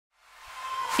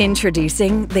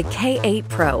Introducing the K8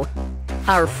 Pro,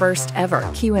 our first ever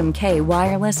QMK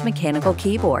wireless mechanical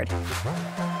keyboard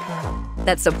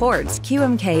that supports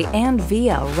QMK and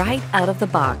VIA right out of the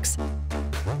box.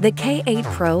 The K8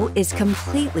 Pro is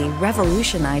completely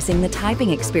revolutionizing the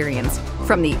typing experience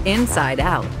from the inside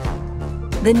out.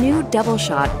 The new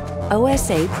double-shot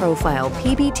OSA profile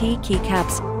PBT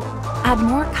keycaps add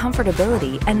more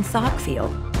comfortability and thought feel.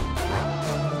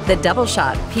 The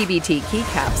double-shot PBT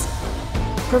keycaps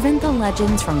prevent the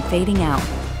legends from fading out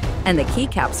and the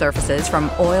keycap surfaces from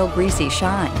oil-greasy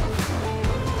shine.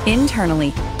 Internally,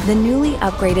 the newly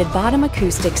upgraded bottom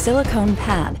acoustic silicone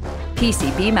pad,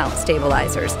 PCB mount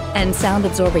stabilizers, and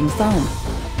sound-absorbing foam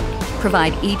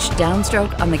provide each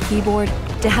downstroke on the keyboard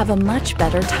to have a much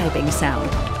better typing sound.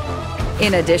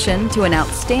 In addition to an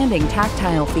outstanding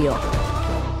tactile feel,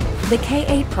 the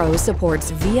K8 Pro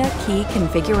supports VIA key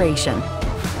configuration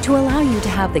to allow you to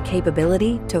have the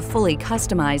capability to fully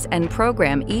customize and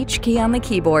program each key on the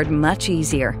keyboard much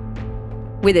easier.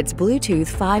 With its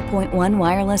Bluetooth 5.1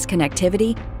 wireless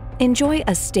connectivity, enjoy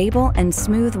a stable and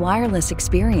smooth wireless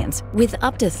experience with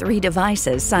up to 3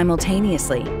 devices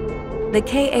simultaneously. The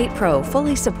K8 Pro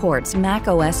fully supports Mac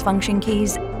OS function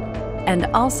keys and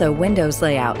also Windows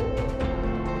layout.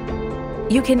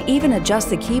 You can even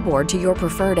adjust the keyboard to your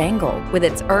preferred angle with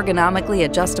its ergonomically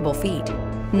adjustable feet.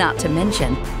 Not to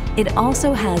mention, it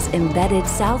also has embedded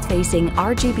south-facing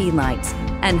RGB lights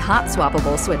and hot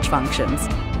swappable switch functions.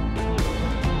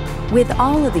 With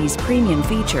all of these premium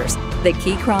features, the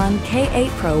Keychron K8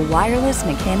 Pro wireless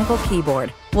mechanical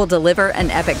keyboard will deliver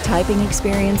an epic typing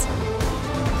experience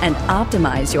and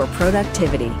optimize your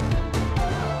productivity.